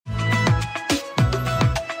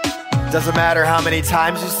Doesn't matter how many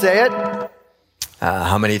times you say it,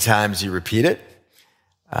 how many times you repeat it,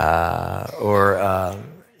 or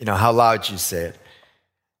how loud you say it.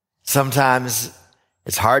 Sometimes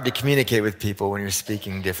it's hard to communicate with people when you're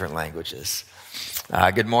speaking different languages.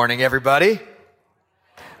 Good morning, everybody.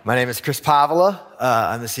 My name is Chris Pavla.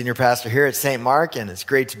 I'm the senior pastor here at St. Mark, and it's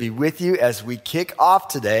great to be with you as we kick off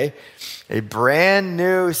today a brand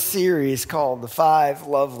new series called The 5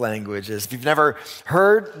 Love Languages. If you've never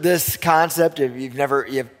heard this concept, if you've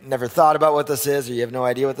never thought about what this is, or you have no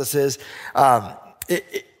idea what this is,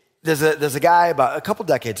 there's a guy about a couple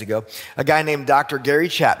decades ago, a guy named Dr. Gary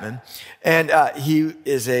Chapman, and he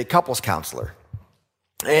is a couples counselor.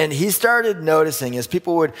 And he started noticing as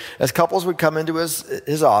couples would come into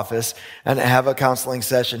his office and have a counseling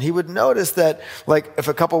session, he would notice that, like, if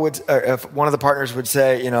one of the partners would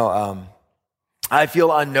say, I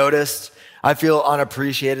feel unnoticed, I feel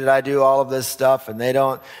unappreciated, I do all of this stuff, and they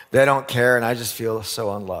don't care, and I just feel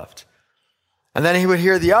so unloved. And then he would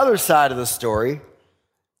hear the other side of the story.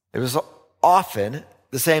 It was often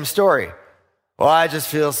the same story. Well, I just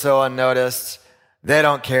feel so unnoticed. They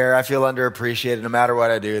don't care. I feel underappreciated. No matter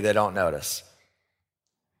what I do, they don't notice.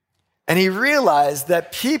 And he realized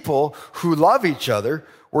that people who love each other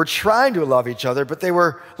were trying to love each other, but they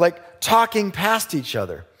were like talking past each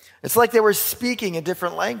other. It's like they were speaking a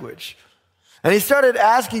different language. And he started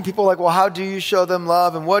asking people like, well, how do you show them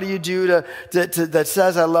love? And what do you do to that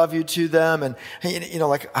says I love you to them? And,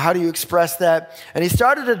 how do you express that? And he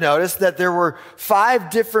started to notice that there were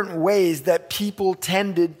 5 different ways that people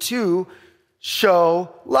tended to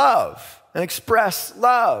show love and express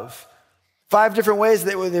love. 5 different ways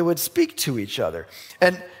that they would speak to each other.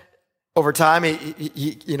 And over time,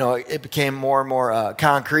 it became more and more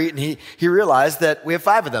concrete, and he realized that we have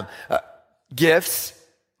 5 of them. Gifts,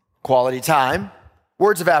 quality time,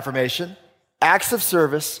 words of affirmation, acts of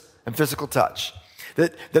service, and physical touch.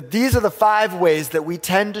 That these are the 5 ways that we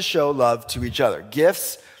tend to show love to each other.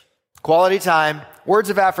 Gifts, quality time,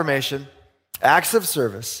 words of affirmation, acts of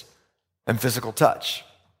service, and physical touch.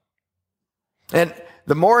 And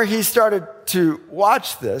the more he started to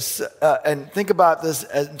watch this and think about this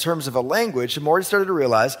in terms of a language, the more he started to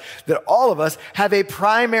realize that all of us have a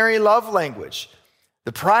primary love language.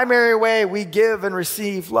 The primary way we give and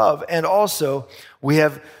receive love. And also, we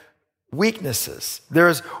have weaknesses.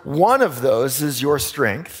 There's one of those is your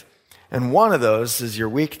strength, and one of those is your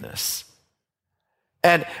weakness.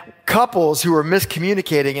 And couples who are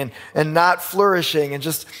miscommunicating and not flourishing and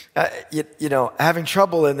just, having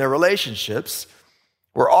trouble in their relationships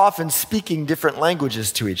were often speaking different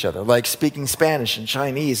languages to each other, like speaking Spanish and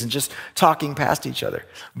Chinese and just talking past each other.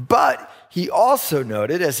 But he also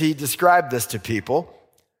noted, as he described this to people,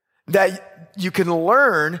 that you can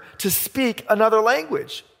learn to speak another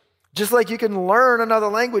language. Just like you can learn another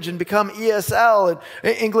language and become ESL,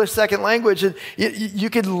 and English second language, and you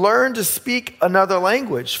can learn to speak another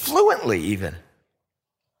language fluently even.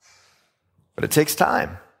 But it takes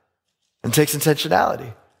time and takes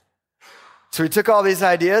intentionality. So he took all these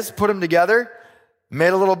ideas, put them together,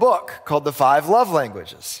 made a little book called The 5 Love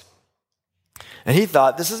Languages. And he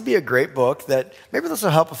thought this would be a great book that maybe this will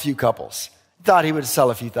help a few couples. He thought he would sell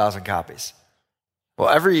a few thousand copies. Well,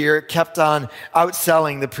 every year it kept on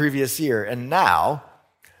outselling the previous year, and now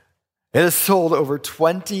it has sold over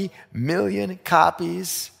 20 million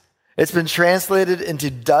copies. It's been translated into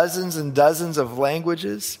dozens and dozens of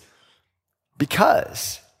languages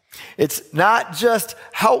because it's not just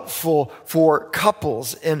helpful for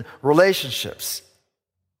couples in relationships.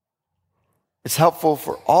 It's helpful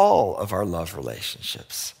for all of our love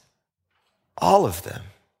relationships, all of them.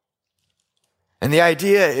 And the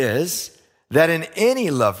idea is that in any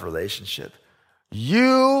love relationship,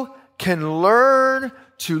 you can learn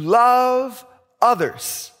to love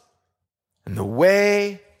others in the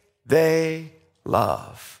way they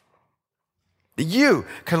love. You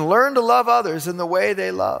can learn to love others in the way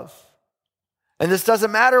they love. And this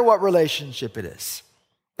doesn't matter what relationship it is.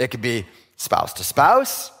 It could be spouse to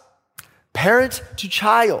spouse, parent to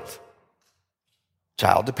child,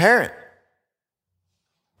 child to parent,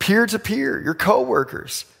 peer to peer, your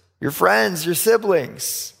coworkers, your friends, your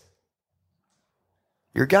siblings,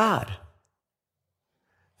 your God.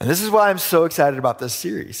 And this is why I'm so excited about this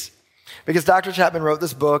series. Because Dr. Chapman wrote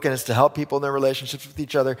this book, and it's to help people in their relationships with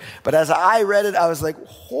each other. But as I read it, I was like,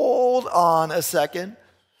 hold on a second.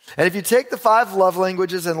 And if you take the 5 love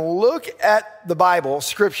languages and look at the Bible,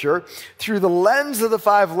 Scripture, through the lens of the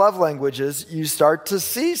 5 love languages, you start to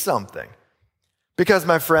see something. Because,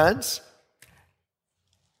 my friends,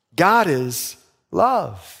 God is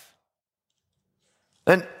love.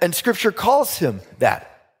 And Scripture calls him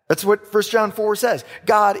that. That's what 1 John 4 says.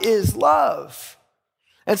 God is love.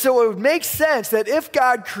 And so it would make sense that if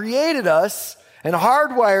God created us and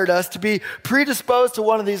hardwired us to be predisposed to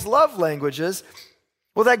one of these love languages,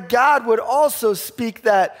 well, that God would also speak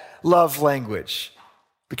that love language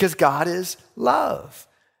because God is love.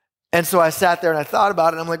 And so I sat there and I thought about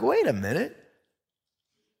it, and I'm like, wait a minute.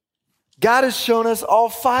 God has shown us all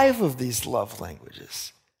 5 of these love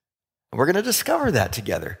languages. And we're going to discover that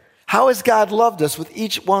together. How has God loved us with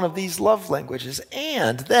each one of these love languages?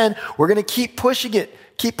 And then we're going to keep pushing it,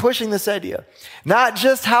 keep pushing this idea. Not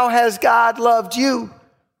just how has God loved you,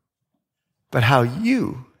 but how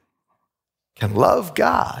you can love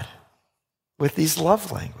God with these love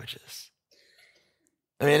languages.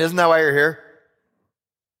 I mean, isn't that why you're here?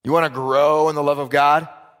 You want to grow in the love of God?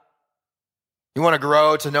 You want to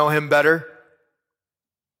grow to know him better?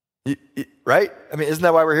 Right? I mean, isn't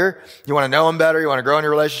that why we're here? You want to know him better. You want to grow in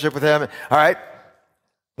your relationship with him. All right.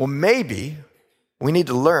 Well, maybe we need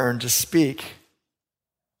to learn to speak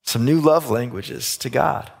some new love languages to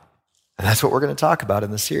God. And that's what we're going to talk about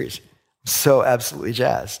in this series. I'm so absolutely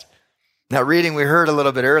jazzed. Now, reading, we heard a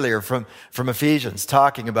little bit earlier from Ephesians,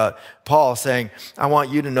 talking about Paul saying, I want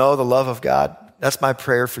you to know the love of God. That's my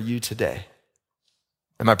prayer for you today.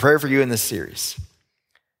 And my prayer for you in this series,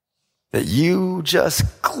 that you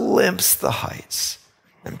just glimpse the heights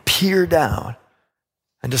and peer down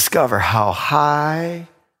and discover how high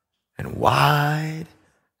and wide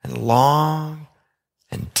and long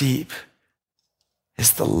and deep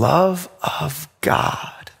is the love of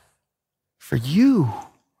God for you.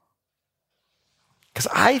 Because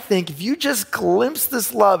I think if you just glimpse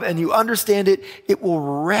this love and you understand it, it will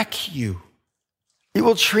wreck you. It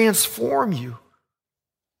will transform you.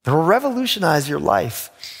 It will revolutionize your life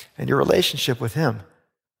and your relationship with him.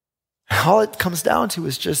 All it comes down to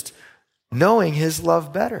is just knowing his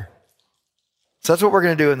love better. So that's what we're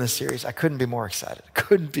going to do in this series. I couldn't be more excited.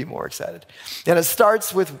 And it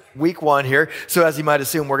starts with week 1 here. So as you might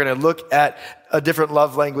assume, we're going to look at a different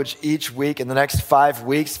love language each week in the next 5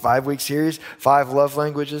 weeks, 5-week series, 5 love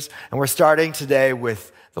languages. And we're starting today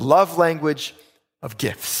with the love language of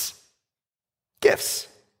gifts. Gifts.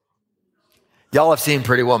 Y'all have seen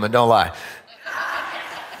Pretty Woman, don't lie.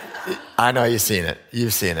 I know you've seen it.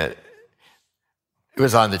 You've seen it. It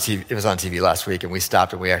was on TV. It was on TV last week, and we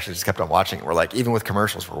stopped and we actually just kept on watching it. We're like, even with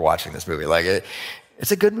commercials, we're watching this movie. Like,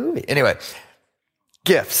 it's a good movie. Anyway,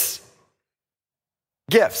 gifts.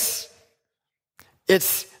 Gifts.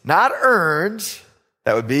 It's not earned.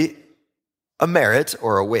 That would be a merit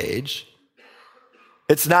or a wage.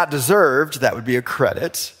 It's not deserved. That would be a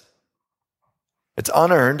credit. It's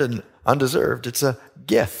unearned and undeserved. It's a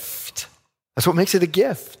gift. That's what makes it a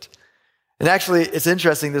gift. And actually, it's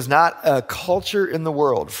interesting. There's not a culture in the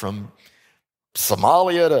world from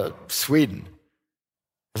Somalia to Sweden.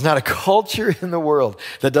 There's not a culture in the world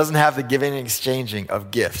that doesn't have the giving and exchanging of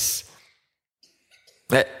gifts.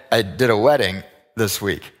 I did a wedding this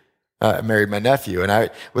week. I married my nephew, and I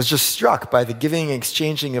was just struck by the giving and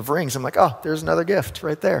exchanging of rings. I'm like, oh, there's another gift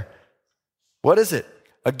right there. What is it?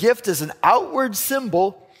 A gift is an outward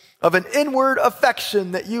symbol of an inward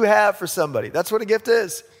affection that you have for somebody. That's what a gift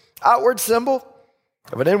is. Outward symbol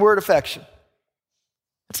of an inward affection.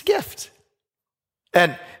 It's a gift.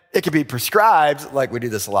 And it can be prescribed, like we do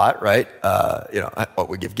this a lot, right?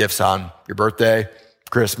 We give gifts on your birthday,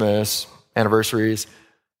 Christmas, anniversaries.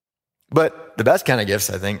 But the best kind of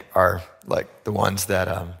gifts, I think, are like the ones that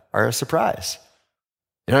are a surprise.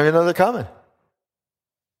 You don't even know they're coming.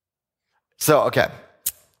 So, okay,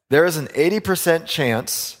 there is an 80%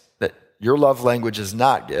 chance that your love language is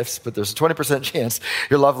not gifts, but there's a 20% chance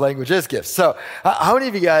your love language is gifts. So how many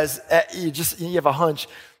of you guys, you have a hunch,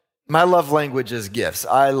 my love language is gifts.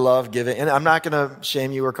 I love giving, and I'm not going to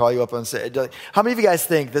shame you or call you up and say, how many of you guys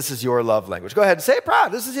think this is your love language? Go ahead and say it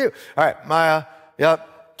proud. This is you. All right, Maya,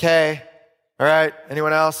 yep, Kay, all right,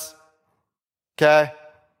 anyone else? Okay,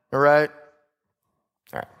 all right.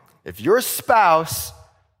 All right, if your spouse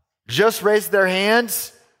just raised their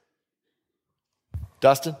hands,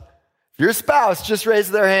 Dustin, if your spouse just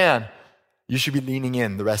raised their hand, you should be leaning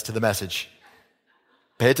in the rest of the message.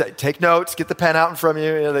 Take notes, get the pen out in front of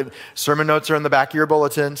you. The sermon notes are in the back of your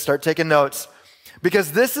bulletin. Start taking notes.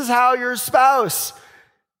 Because this is how your spouse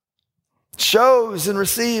shows and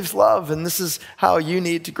receives love, and this is how you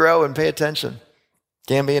need to grow and pay attention.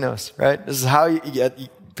 Gambinos, right? This is how you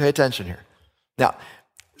pay attention here. Now,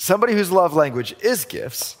 somebody whose love language is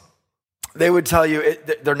gifts, they would tell you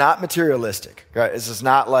they're not materialistic, right? This is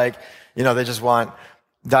not like, they just want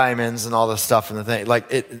diamonds and all this stuff and the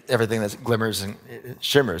thing, everything that glimmers and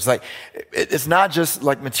shimmers. It's not just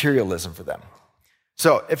like materialism for them.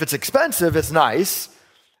 So if it's expensive, it's nice.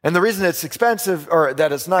 And the reason it's expensive, or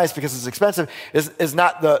that it's nice because it's expensive, is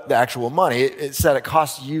not the actual money. It said it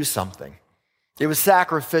cost you something. It was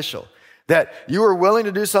sacrificial. That you were willing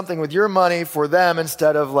to do something with your money for them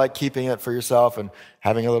instead of like keeping it for yourself and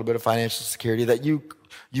having a little bit of financial security, that you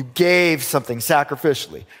gave something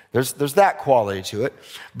sacrificially. There's that quality to it.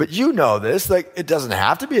 But you know this, like it doesn't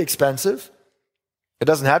have to be expensive. It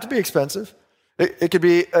doesn't have to be expensive. It could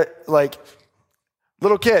be like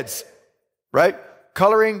little kids, right?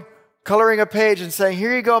 Coloring a page and saying,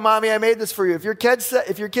 "Here you go, mommy, I made this for you." If your kid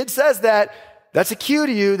says that, that's a cue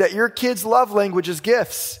to you that your kid's love language is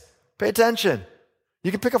gifts. Pay attention. You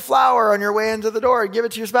can pick a flower on your way into the door and give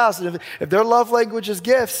it to your spouse. And if their love language is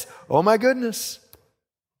gifts, oh my goodness.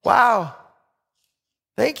 Wow.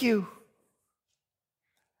 Thank you.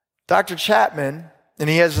 Dr. Chapman, and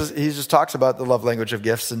he just talks about the love language of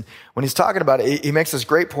gifts. And when he's talking about it, he makes this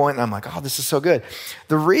great point, and I'm like, oh, this is so good.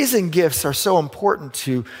 The reason gifts are so important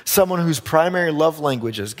to someone whose primary love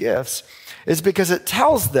language is gifts is because it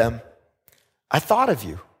tells them, I thought of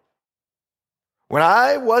you. When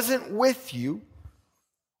I wasn't with you,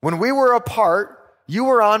 when we were apart, you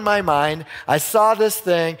were on my mind. I saw this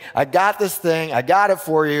thing. I got this thing. I got it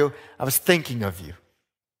for you. I was thinking of you.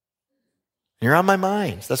 You're on my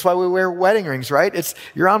mind. That's why we wear wedding rings, right?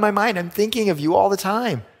 You're on my mind. I'm thinking of you all the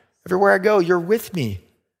time. Everywhere I go, you're with me.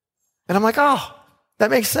 And I'm like, oh,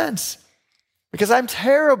 that makes sense. Because I'm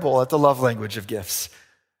terrible at the love language of gifts.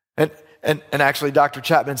 And actually, Dr.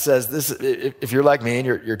 Chapman says this, if you're like me and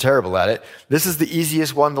you're terrible at it, this is the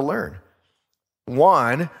easiest one to learn.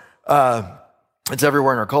 One, it's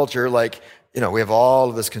everywhere in our culture. Like, we have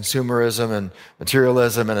all of this consumerism and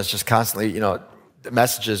materialism, and it's just constantly,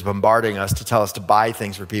 messages bombarding us to tell us to buy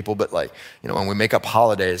things for people. But like, when we make up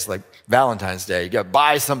holidays like Valentine's Day, you got to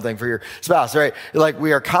buy something for your spouse, right? Like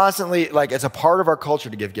we are constantly, like it's a part of our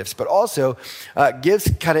culture to give gifts, but also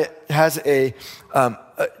gifts kind of has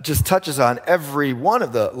just touches on every one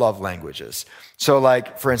of the love languages. So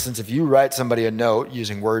like, for instance, if you write somebody a note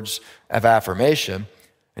using words of affirmation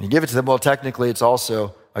and you give it to them, well, technically it's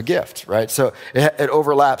also a gift, right? So it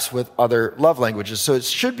overlaps with other love languages. So it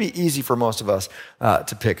should be easy for most of us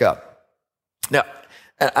to pick up. Now,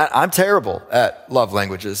 I'm terrible at love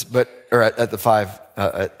languages, or at the five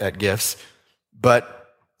at gifts,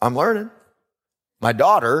 but I'm learning.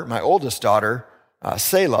 My oldest daughter,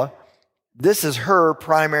 Selah, this is her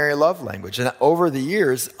primary love language. And over the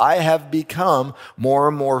years, I have become more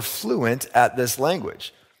and more fluent at this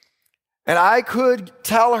language. And I could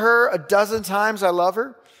tell her a dozen times I love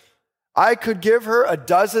her. I could give her a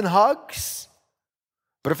dozen hugs.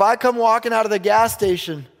 But if I come walking out of the gas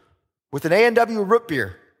station with an A&W root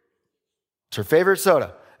beer, it's her favorite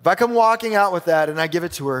soda. If I come walking out with that and I give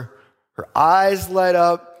it to her, her eyes light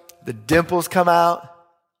up, the dimples come out.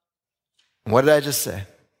 And what did I just say?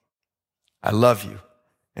 I love you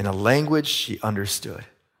in a language she understood.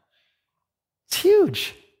 It's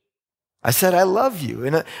huge. I said, I love you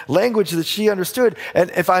in a language that she understood.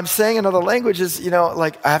 And if I'm saying in other languages,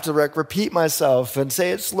 like I have to repeat myself and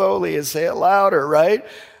say it slowly and say it louder, right?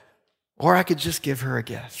 Or I could just give her a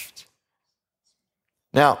gift.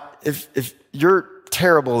 Now, if you're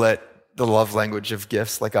terrible at the love language of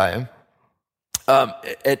gifts like I am,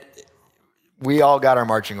 we all got our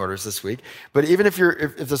marching orders this week. But even if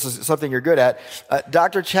this is something you're good at,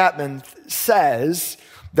 Dr. Chapman says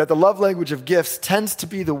that the love language of gifts tends to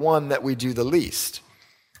be the one that we do the least,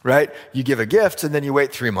 right? You give a gift and then you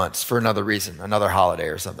wait 3 months for another reason, another holiday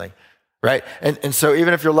or something, right? And so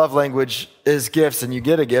even if your love language is gifts and you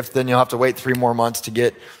get a gift, then you'll have to wait 3 more months to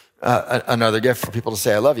get another gift for people to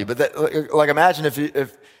say, I love you. But like imagine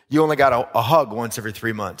if you only got a hug once every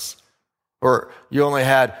 3 months, or you only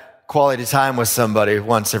had quality time with somebody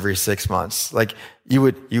once every 6 months. Like you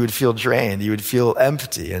would feel drained, you would feel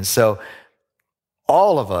empty. And so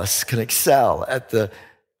all of us can excel at the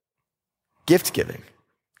gift giving.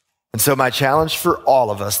 And so my challenge for all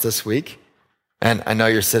of us this week, and I know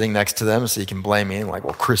you're sitting next to them, so you can blame me and like,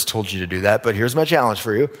 well, Chris told you to do that, but here's my challenge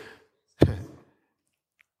for you.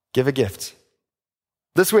 Give a gift.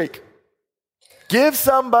 This week, give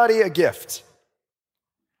somebody a gift.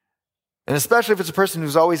 And especially if it's a person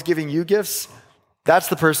who's always giving you gifts, that's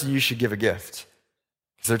the person you should give a gift.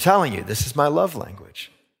 Because they're telling you, this is my love language.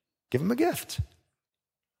 Give them a gift.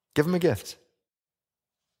 Give them a gift.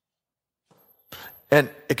 And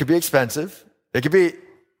it could be expensive. It could be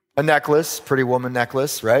a necklace, pretty woman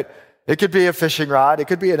necklace, right? It could be a fishing rod. It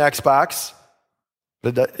could be an Xbox.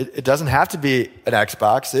 But it doesn't have to be an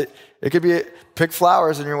Xbox. It could be pick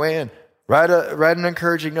flowers on your way in. Write an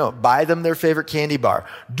encouraging note. Buy them their favorite candy bar.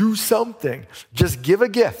 Do something. Just give a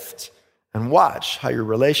gift and watch how your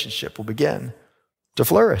relationship will begin to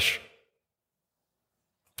flourish.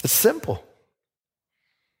 It's simple.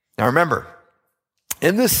 Now remember,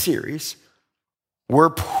 in this series, we're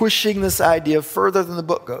pushing this idea further than the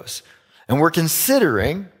book goes. And we're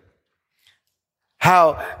considering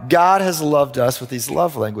how God has loved us with these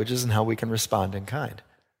love languages and how we can respond in kind.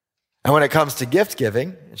 And when it comes to gift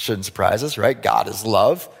giving, it shouldn't surprise us, right? God is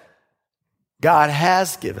love. God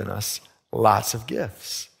has given us lots of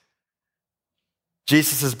gifts.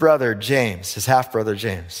 Jesus' brother, James, his half-brother,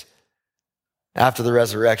 James, after the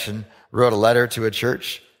resurrection, wrote a letter to a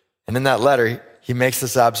church. And in that letter, he makes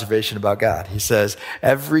this observation about God. He says,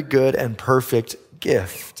 every good and perfect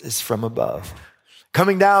gift is from above,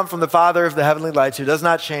 coming down from the Father of the heavenly lights, who does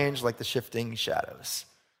not change like the shifting shadows.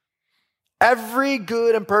 Every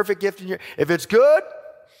good and perfect gift in your, if it's good,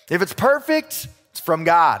 if it's perfect, it's from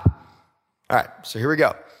God. All right, so here we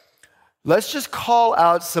go. Let's just call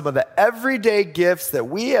out some of the everyday gifts that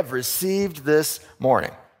we have received this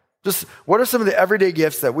morning. Just what are some of the everyday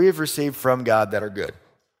gifts that we have received from God that are good?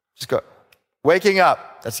 Just go. Waking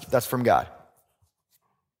up, that's from God.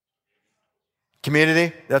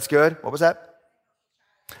 Community, that's good. What was that?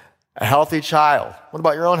 A healthy child. What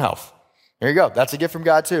about your own health? There you go. That's a gift from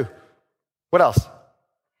God too. What else?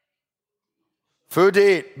 Food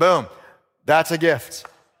to eat. Boom. That's a gift.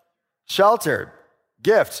 Shelter.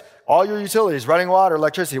 Gift. All your utilities, running water,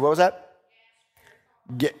 electricity. What was that?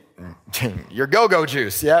 Your go-go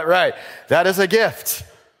juice. Yeah, right. That is a gift.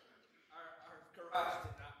 Our garage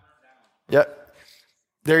did not burn down. Yep.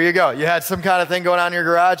 There you go. You had some kind of thing going on in your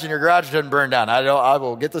garage and your garage didn't burn down. I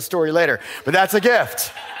will get the story later, but that's a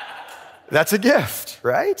gift. That's a gift,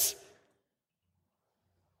 right?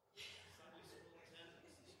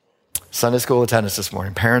 Sunday school attendance this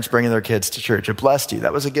morning. Parents bringing their kids to church. It blessed you.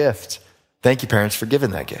 That was a gift. Thank you, parents, for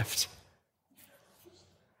giving that gift.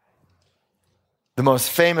 The most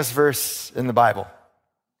famous verse in the Bible.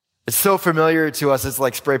 It's so familiar to us. It's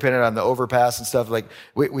like spray painted on the overpass and stuff. Like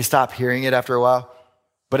we stop hearing it after a while.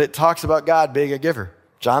 But it talks about God being a giver.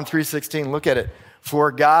 John 3:16, look at it.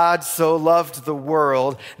 For God so loved the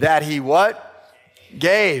world that he what?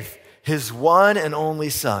 Gave his one and only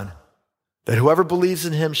Son, that whoever believes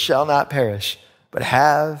in him shall not perish, but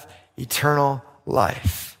have eternal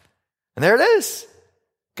life. And there it is.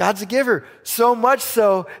 God's a giver, so much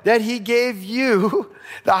so that he gave you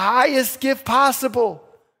the highest gift possible.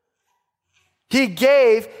 He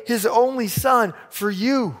gave his only Son for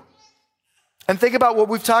you. And think about what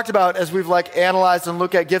we've talked about as we've analyzed and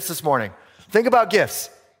looked at gifts this morning. Think about gifts,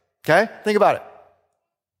 okay? Think about it.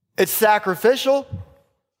 It's sacrificial.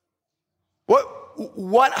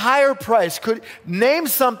 What higher price name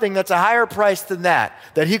something that's a higher price than that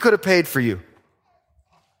he could have paid for you?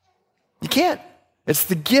 You can't. It's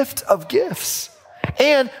the gift of gifts.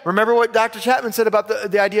 And remember what Dr. Chapman said about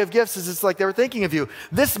the idea of gifts is it's like they were thinking of you.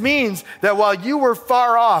 This means that while you were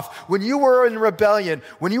far off, when you were in rebellion,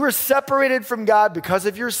 when you were separated from God because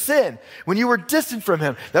of your sin, when you were distant from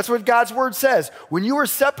him, that's what God's word says. When you were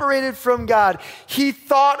separated from God, he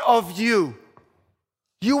thought of you.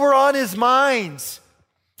 You were on his mind.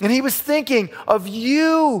 And he was thinking of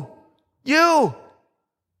you. You.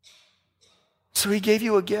 So he gave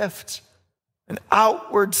you a gift. An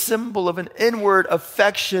outward symbol of an inward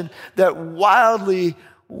affection, that wild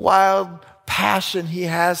passion he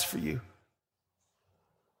has for you.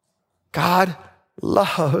 God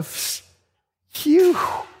loves you.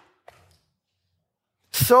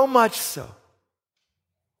 So much so.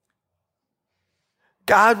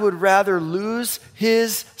 God would rather lose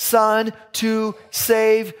his Son to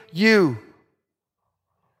save you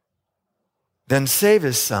than save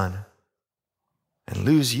his Son and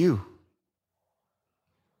lose you.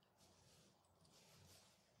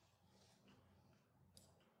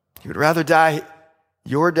 He would rather die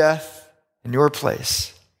your death in your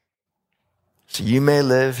place so you may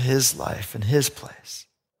live his life in his place.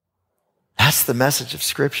 That's the message of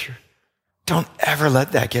Scripture. Don't ever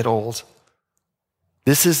let that get old.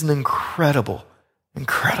 This is an incredible,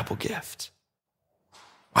 incredible gift.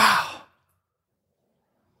 Wow.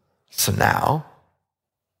 So now,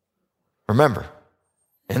 remember,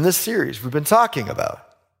 in this series we've been talking about,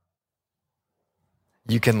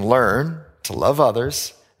 you can learn to love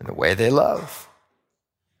others in the way they love.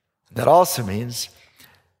 That also means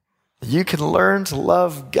you can learn to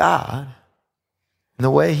love God in the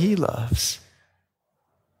way he loves.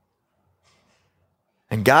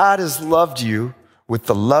 And God has loved you with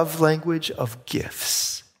the love language of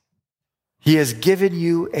gifts. He has given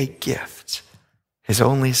you a gift, his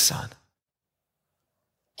only Son.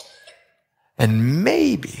 And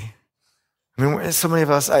maybe I mean, so many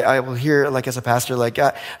of us, I will hear, like as a pastor, like,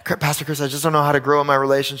 Pastor Chris, I just don't know how to grow in my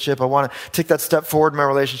relationship. I want to take that step forward in my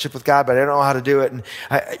relationship with God, but I don't know how to do it. And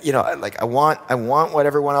I want what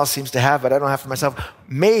everyone else seems to have, but I don't have for myself.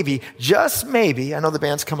 Maybe, just maybe, I know the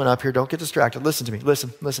band's coming up here. Don't get distracted. Listen to me.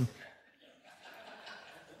 Listen.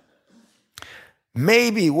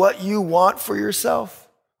 Maybe what you want for yourself,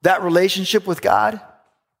 that relationship with God,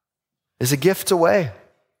 is a gift away.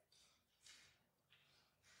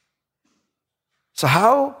 So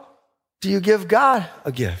how do you give God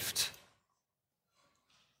a gift?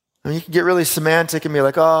 I mean, you can get really semantic and be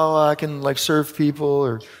like, oh, I can like serve people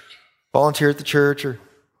or volunteer at the church or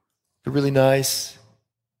be really nice.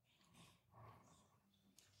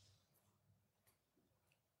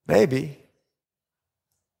 Maybe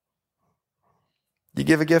you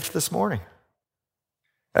give a gift this morning.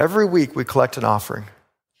 Every week we collect an offering.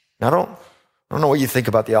 Now, I don't know what you think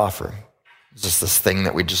about the offering. It's just this thing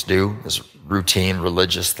that we just do, this routine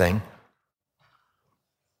religious thing.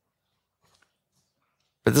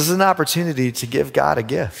 But this is an opportunity to give God a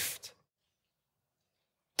gift,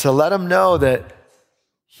 to let him know that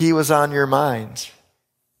he was on your mind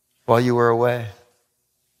while you were away.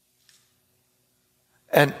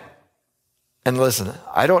 And listen,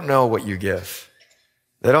 I don't know what you give.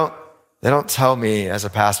 They don't tell me as a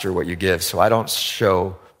pastor what you give, so I don't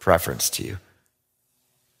show preference to you.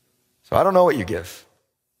 So I don't know what you give.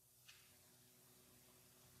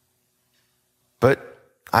 But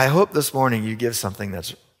I hope this morning you give something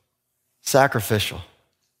that's sacrificial.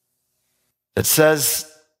 That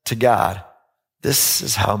says to God, this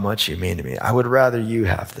is how much you mean to me. I would rather you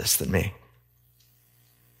have this than me.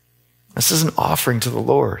 This is an offering to the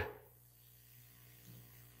Lord.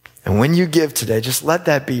 And when you give today, just let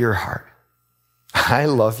that be your heart. I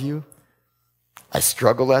love you. I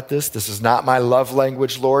struggle at this. This is not my love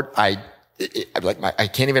language, Lord. I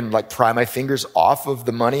can't even like pry my fingers off of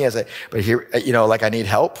the money but here, like I need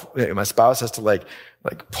help. My spouse has to like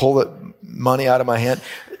pull the money out of my hand.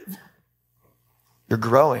 You're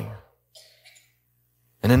growing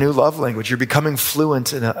in a new love language. You're becoming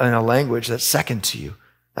fluent in a language that's second to you.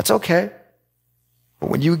 That's okay. But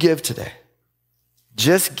when you give today,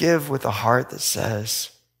 just give with a heart that says,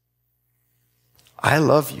 I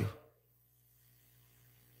love you.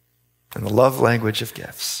 And the love language of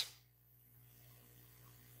gifts.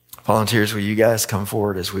 Volunteers, will you guys come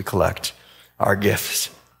forward as we collect our gifts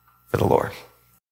for the Lord?